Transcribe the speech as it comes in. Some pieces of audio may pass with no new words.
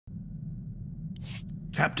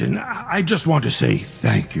Captain, I just want to say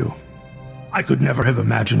thank you. I could never have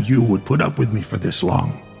imagined you would put up with me for this long.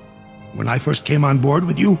 When I first came on board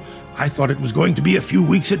with you, I thought it was going to be a few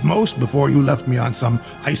weeks at most before you left me on some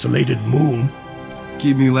isolated moon.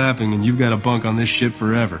 Keep me laughing and you've got a bunk on this ship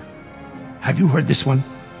forever. Have you heard this one?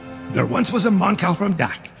 There once was a Moncal from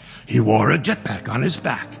Dak. He wore a jetpack on his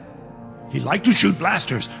back. He liked to shoot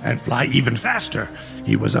blasters and fly even faster.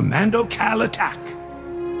 He was a Mando Cal attack.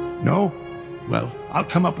 No? Well, I'll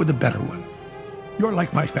come up with a better one. You're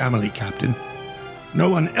like my family, Captain. No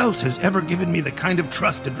one else has ever given me the kind of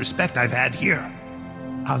trust and respect I've had here.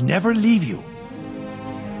 I'll never leave you.